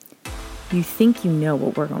You think you know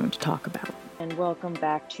what we're going to talk about. And welcome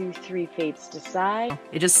back to Three Fates Decide.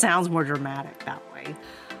 It just sounds more dramatic that way.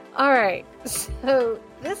 All right, so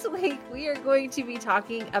this week we are going to be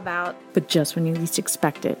talking about... But just when you least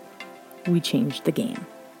expect it, we changed the game.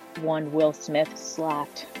 One Will Smith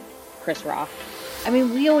slapped Chris Rock. I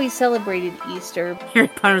mean, we always celebrated Easter. Harry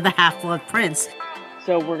Potter the Half-Blood Prince.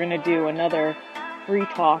 So we're going to do another free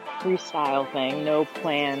talk, freestyle thing, no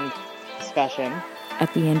planned discussion.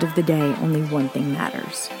 At the end of the day, only one thing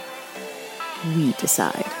matters. We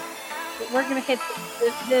decide. We're going to hit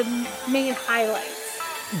the main highlights.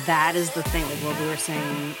 That is the thing, like what we were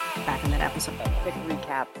saying back in that episode. Quick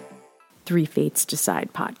recap. Three Fates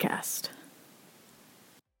Decide podcast.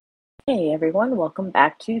 Hey everyone, welcome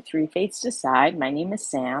back to Three Fates Decide. My name is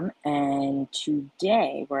Sam, and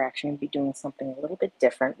today we're actually going to be doing something a little bit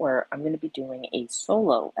different, where I'm going to be doing a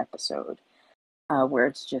solo episode, where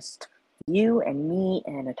it's just you and me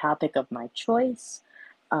and a topic of my choice.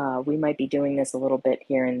 We might be doing this a little bit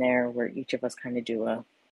here and there, where each of us kind of do a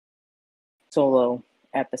solo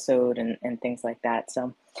episode and things like that.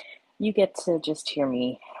 So you get to just hear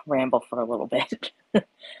me ramble for a little bit.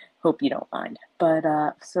 Hope you don't mind. But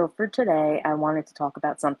so for today, I wanted to talk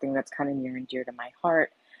about something that's kind of near and dear to my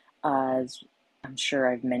heart. As I'm sure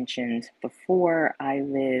I've mentioned before, I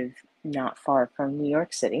live not far from New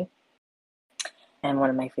York City. And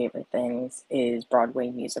one of my favorite things is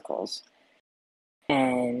Broadway musicals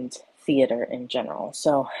and theater in general.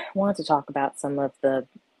 So I wanted to talk about some of the,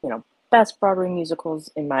 best Broadway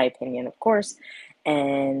musicals, in my opinion, of course,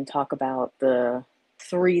 and talk about the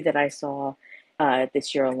 3 that I saw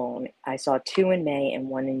this year alone. I saw 2 in May and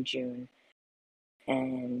 1 in June.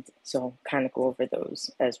 And so kind of go over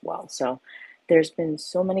those as well. So there's been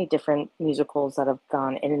so many different musicals that have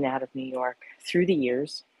gone in and out of New York through the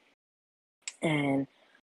years. And,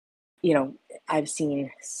 I've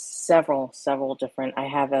seen several different, I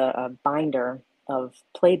have a binder of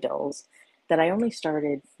playbills that I only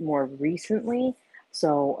started more recently.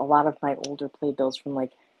 So a lot of my older playbills from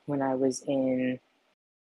like when I was in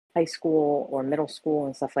high school or middle school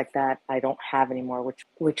and stuff like that, I don't have anymore,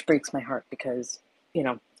 which breaks my heart because,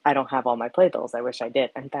 I don't have all my playbills. I wish I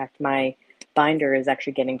did. In fact, my binder is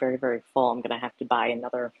actually getting very, very full. I'm going to have to buy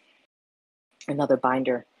another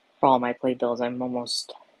binder for all my playbills. I'm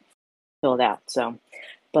almost filled out. So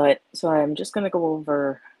I'm just going to go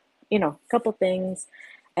over, a couple things,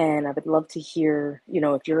 and I would love to hear,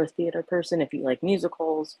 if you're a theater person, if you like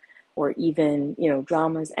musicals, or even,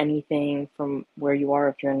 dramas, anything from where you are,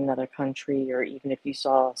 if you're in another country, or even if you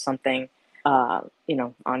saw something,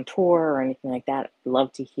 on tour or anything like that. I'd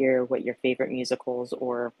love to hear what your favorite musicals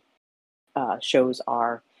or shows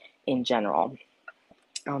are in general.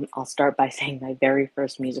 I'll start by saying my very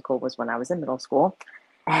first musical was when I was in middle school,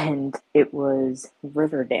 and it was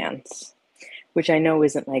Riverdance, which I know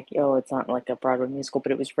isn't like, it's not like a Broadway musical,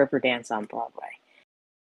 but it was Riverdance on Broadway.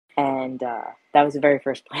 And that was the very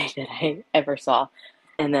first play that I ever saw.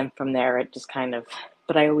 And then from there, it just kind of,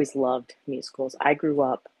 but I always loved musicals. I grew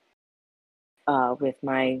up with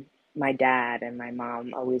my dad and my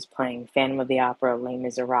mom always playing Phantom of the Opera, Les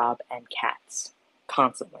Miserables, and Cats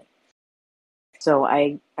constantly. So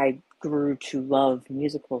I grew to love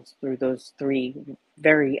musicals through those 3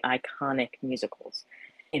 very iconic musicals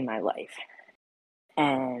in my life.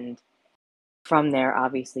 And from there,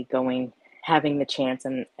 obviously having the chance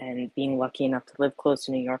and being lucky enough to live close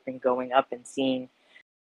to New York and going up and seeing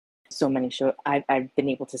so many shows, I've been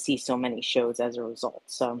able to see so many shows as a result.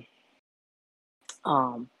 So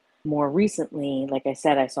more recently, like I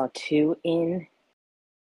said, I saw 2 in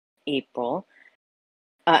April.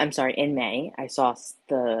 In May. I saw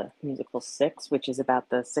the musical 6, which is about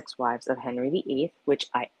the 6 wives of Henry VIII, which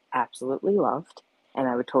I absolutely loved, and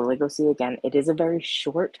I would totally go see again. It is a very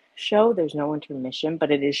short show. There's no intermission,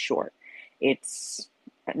 but it is short. It's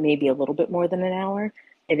maybe a little bit more than an hour.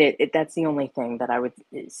 That's the only thing that I would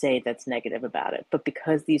say that's negative about it. But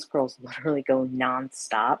because these girls literally go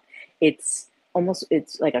nonstop, it's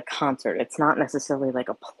like a concert. It's not necessarily like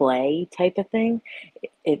a play type of thing.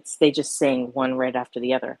 They just sing one right after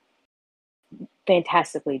the other.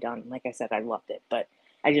 Fantastically done. Like I said, I loved it, but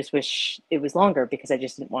I just wish it was longer because I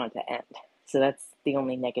just didn't want it to end. So that's the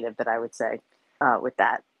only negative that I would say with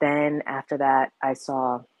that. Then after that, I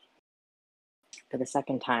saw, for the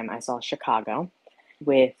second time, I saw Chicago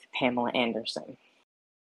with Pamela Anderson.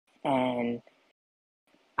 And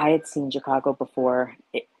I had seen Chicago before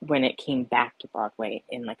when it came back to Broadway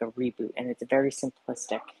in like a reboot, and it's a very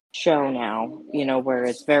simplistic show now, where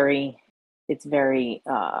it's very,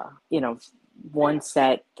 one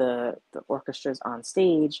set, the orchestra's on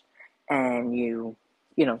stage, and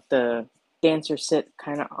the dancers sit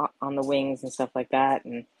kind of on the wings and stuff like that.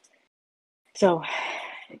 And so,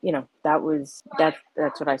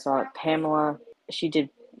 that's what I saw. Pamela, she did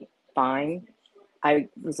fine. I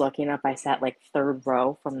was lucky enough. I sat like third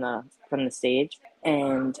row from the stage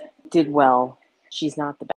and did well. She's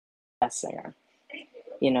not the best singer,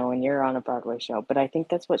 and you're on a Broadway show. But I think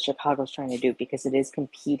that's what Chicago's trying to do, because it is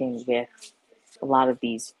competing with a lot of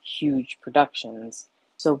these huge productions.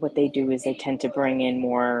 So what they do is they tend to bring in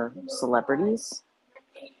more celebrities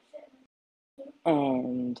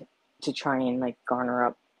and to try and like garner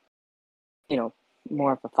up,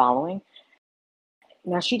 more of a following.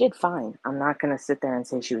 Now, she did fine. I'm not going to sit there and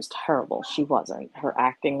say she was terrible. She wasn't. Her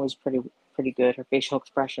acting was pretty good. Her facial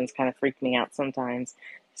expressions kind of freaked me out sometimes.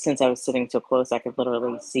 Since I was sitting so close, I could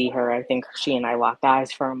literally see her. I think she and I locked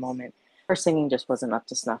eyes for a moment. Her singing just wasn't up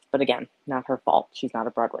to snuff. But again, not her fault. She's not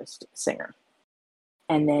a Broadway singer.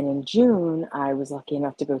 And then in June, I was lucky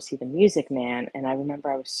enough to go see The Music Man. And I remember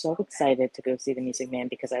I was so excited to go see The Music Man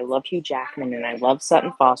because I love Hugh Jackman and I love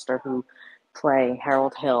Sutton Foster, who play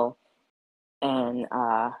Harold Hill and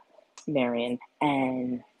Marion.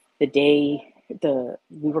 And we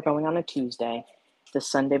were going on a Tuesday. The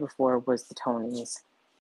Sunday before was the Tonys,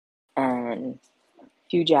 and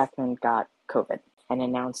Hugh Jackman got COVID and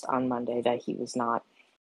announced on Monday that he was not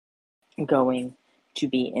going to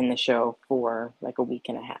be in the show for like a week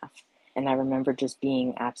and a half. And I remember just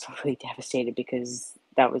being absolutely devastated, because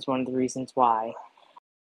that was one of the reasons why.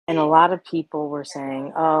 And a lot of people were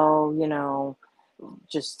saying, oh,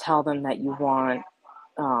 just tell them that you want,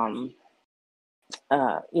 a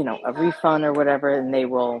refund or whatever, and they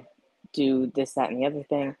will do this, that, and the other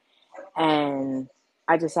thing. And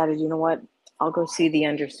I decided, you know what? I'll go see the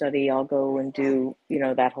understudy. I'll go and do,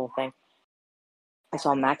 that whole thing. I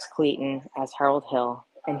saw Max Clayton as Harold Hill,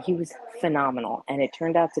 and he was phenomenal. And it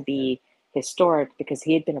turned out to be historic because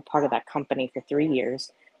he had been a part of that company for 3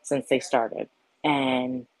 years since they started.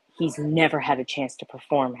 And he's never had a chance to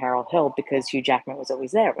perform Harold Hill because Hugh Jackman was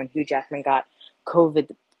always there. When Hugh Jackman got COVID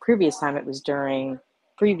the previous time, it was during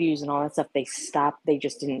previews and all that stuff. They stopped. They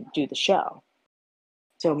just didn't do the show.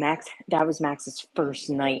 So that was Max's first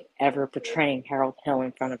night ever portraying Harold Hill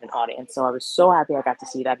in front of an audience. So I was so happy I got to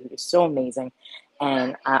see that. He was so amazing.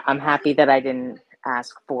 And I'm happy that I didn't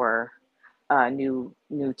ask for new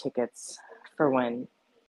tickets for when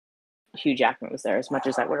Hugh Jackman was there, as much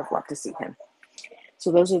as I would have loved to see him.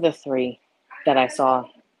 So those are the three that I saw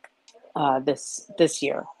this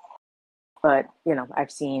year. But,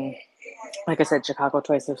 I've seen, like I said, Chicago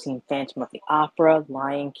twice. I've seen Phantom of the Opera,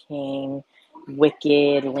 Lion King,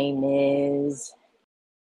 Wicked, Les Mis.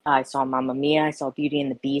 I saw Mamma Mia. I saw Beauty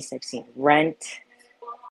and the Beast. I've seen Rent,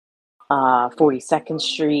 42nd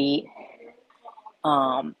Street.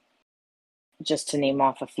 Just to name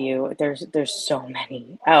off a few. There's so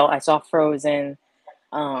many. Oh, I saw Frozen.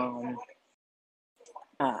 I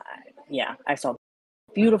saw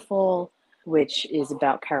Beautiful, which is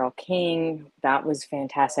about Carole King. That was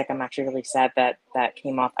fantastic. I'm actually really sad that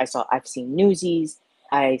came off. I've seen Newsies.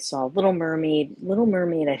 I saw Little Mermaid. Little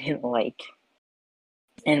Mermaid I didn't like,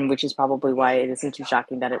 and which is probably why it isn't too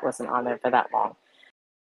shocking that it wasn't on there for that long.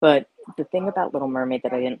 But the thing about Little Mermaid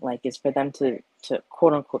that I didn't like is for them to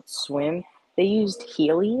quote unquote swim, they used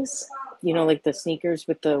Heelys, like the sneakers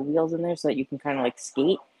with the wheels in there so that you can kind of like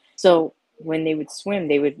skate. So when they would swim,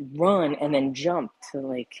 they would run and then jump to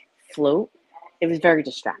like float. It was very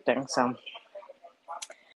distracting. So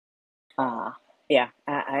I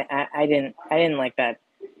didn't like that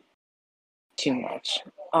too much.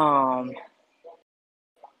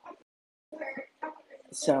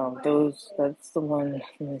 So that's the one.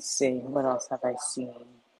 Let me see, what else have I seen?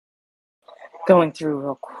 Going through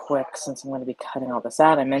real quick, since I'm going to be cutting all this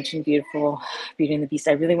out. I mentioned Beauty and the Beast.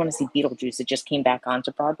 I really want to see Beetlejuice. It just came back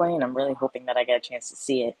onto Broadway, and I'm really hoping that I get a chance to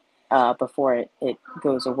see it before it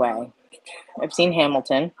goes away. I've seen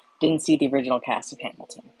Hamilton. Didn't see the original cast of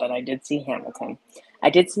Hamilton, but I did see Hamilton.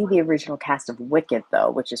 I did see the original cast of Wicked,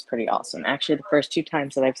 though, which is pretty awesome. Actually, the first 2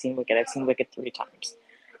 times that I've seen Wicked 3 times.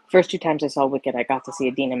 First 2 times I saw Wicked, I got to see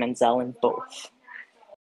Idina Menzel in both.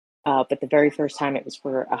 But the very first time, it was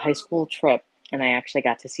for a high school trip, and I actually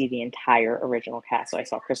got to see the entire original cast. So I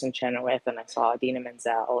saw Kristen Chenoweth, and I saw Idina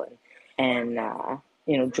Menzel, and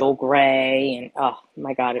Joel Grey, and oh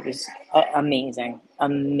my God, it was amazing.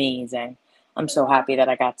 I'm so happy that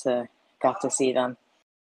I got to see them.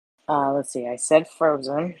 Let's see. I said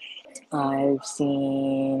Frozen. I've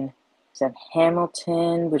seen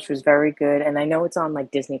Hamilton, which was very good, and I know it's on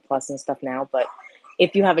like Disney Plus and stuff now, but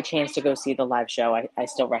if you have a chance to go see the live show, I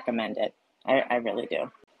still recommend it. I really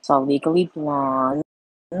do. Saw Legally Blonde,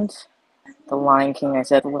 The Lion King. I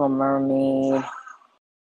said The Little Mermaid.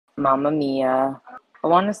 Mamma Mia. I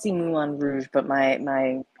want to see Moulin Rouge, but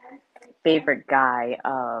my favorite guy,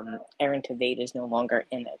 Aaron Tveit, is no longer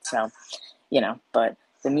in it. So, but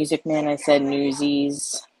The Music Man, I said,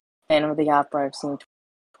 Newsies, Phantom of the Opera, I've seen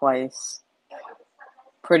twice.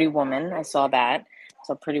 Pretty Woman, I saw that.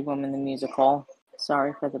 So Pretty Woman, the musical.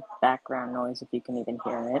 Sorry for the background noise if you can even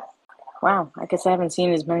hear it. Wow, I guess I haven't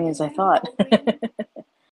seen as many as I thought.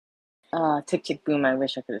 Tick, Tick, Boom, I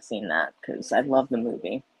wish I could have seen that because I love the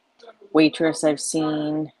movie. Waitress, I've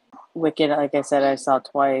seen. Wicked, like I said, I saw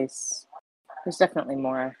twice. There's definitely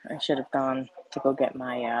more. I should have gone to go get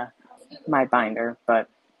my binder, but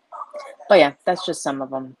yeah, that's just some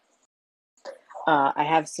of them. I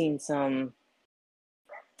have seen some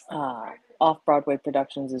off-Broadway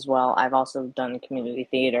productions as well. I've also done community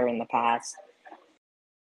theater in the past,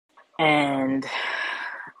 and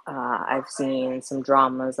I've seen some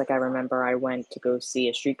dramas. Like I remember I went to go see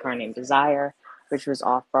A Streetcar Named Desire, which was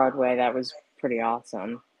off-Broadway. That was pretty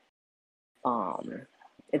awesome.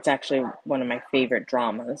 It's actually one of my favorite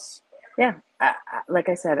dramas. Yeah, like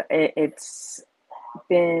I said, it's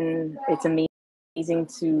amazing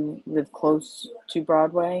to live close to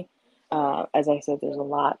Broadway. As I said, there's a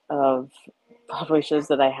lot of Broadway shows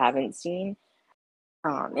that I haven't seen.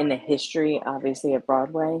 In the history, obviously, of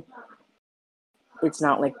Broadway, it's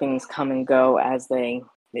not like things come and go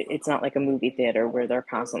it's not like a movie theater where they're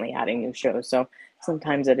constantly adding new shows. So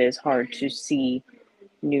sometimes it is hard to see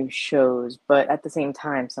new shows, but at the same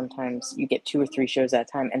time, sometimes you get 2 or 3 shows at a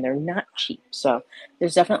time and they're not cheap. So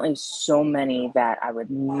there's definitely so many that I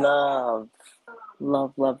would love,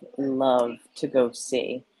 love, love, love to go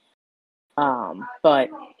see. But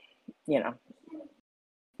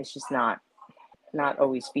it's just not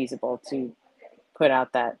always feasible to put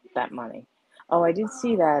out that money. Oh, I did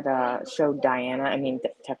see that show Diana. I mean,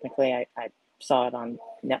 technically, I saw it on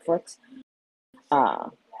Netflix.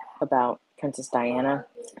 About Princess Diana.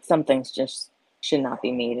 Some things just should not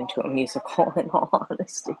be made into a musical, in all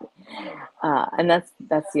honesty. And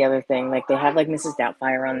that's the other thing. Like they have like Mrs.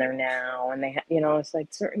 Doubtfire on there now, and they it's like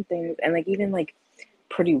certain things, and like even like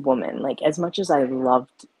Pretty Woman. Like as much as I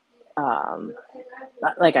loved,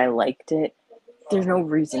 like I liked it, there's no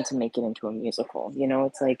reason to make it into a musical.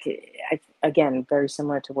 It's like again very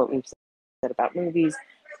similar to what we've said about movies.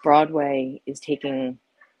 Broadway is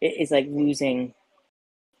like losing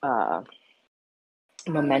uh,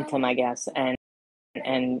 momentum, I guess,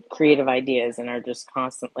 and creative ideas, and are just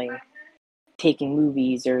constantly taking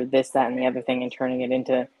movies or this, that, and the other thing and turning it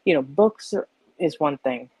into books is one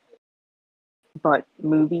thing, but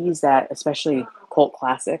movies that, especially cult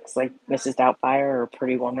classics like Mrs. Doubtfire or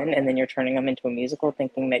Pretty Woman, and then you're turning them into a musical,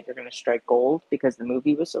 thinking that you're going to strike gold because the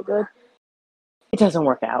movie was so good. It doesn't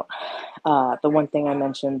work out. The one thing I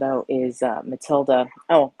mentioned though is Matilda.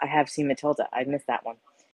 Oh, I have seen Matilda. I missed that one.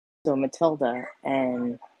 So Matilda,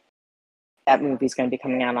 and that movie's going to be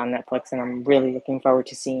coming out on Netflix, and I'm really looking forward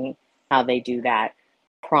to seeing how they do that.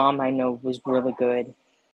 Prom, I know, was really good.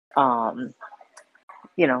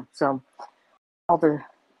 So all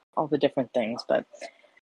the different things, but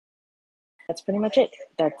that's pretty much it.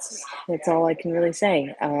 That's all I can really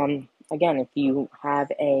say. Again, if you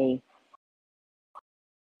have a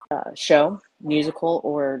show, musical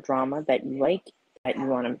or drama that you like, that you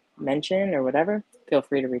want to mention or whatever, feel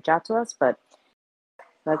free to reach out to us. But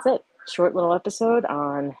that's it. Short little episode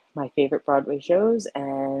on my favorite Broadway shows,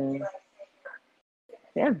 and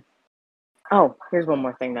yeah. Oh, here's one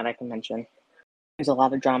more thing that I can mention. There's a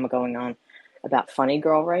lot of drama going on about Funny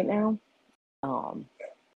Girl right now,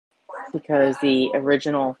 because the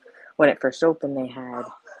original, when it first opened, they had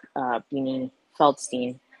Beanie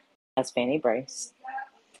Feldstein as Fanny Bryce.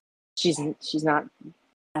 She's not,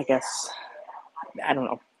 I guess, I don't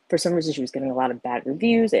know. For some reason, she was getting a lot of bad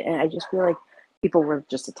reviews, and I just feel like people were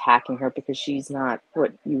just attacking her because she's not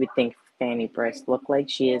what you would think Fanny Bryce looked like.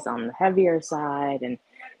 She is on the heavier side, and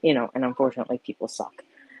and unfortunately, people suck.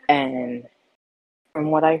 And from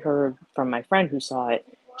what I heard from my friend who saw it,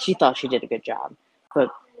 she thought she did a good job, but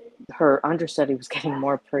her understudy was getting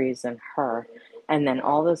more praise than her. And then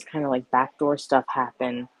all this kind of like backdoor stuff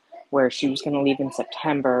happened where she was going to leave in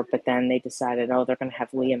September, but then they decided, oh, they're going to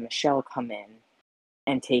have Lea Michele come in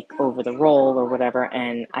and take over the role or whatever.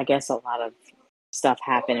 And I guess a lot of stuff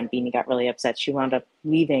happened, and Beanie got really upset. She wound up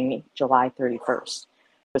leaving July 31st,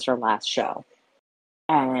 was her last show.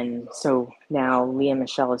 And so now Lea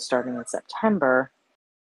Michele is starting in September,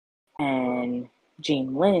 and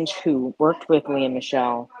Jane Lynch, who worked with Lea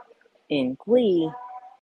Michele in Glee,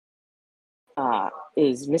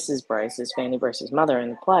 is Mrs. Bryce, is Fanny Bryce's mother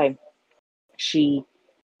in the play. She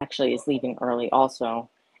actually is leaving early also,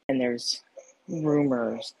 and there's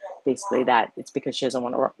rumors, basically, that it's because she doesn't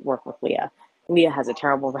want to work with Leah. Leah has a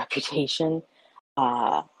terrible reputation,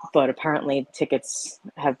 but apparently tickets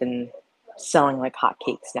have been selling like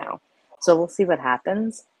hotcakes now. So we'll see what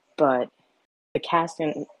happens. But the cast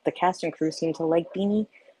and crew seem to like Beanie.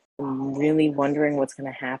 I'm really wondering what's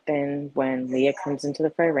going to happen when Leah comes into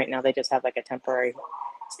the fray. Right now, they just have like a temporary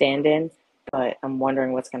stand-in, but I'm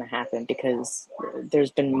wondering what's going to happen because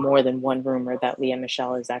there's been more than one rumor that Leah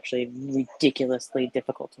Michelle is actually ridiculously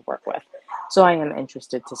difficult to work with. So I am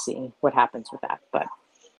interested to see what happens with that. But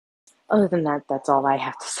other than that, that's all I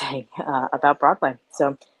have to say about Broadway.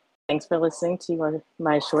 So thanks for listening to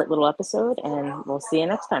my short little episode, and we'll see you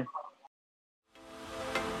next time.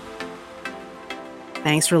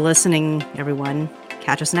 Thanks for listening, everyone.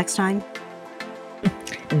 Catch us next time.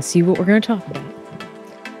 And see what we're going to talk about.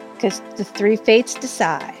 Because the three fates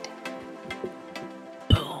decide.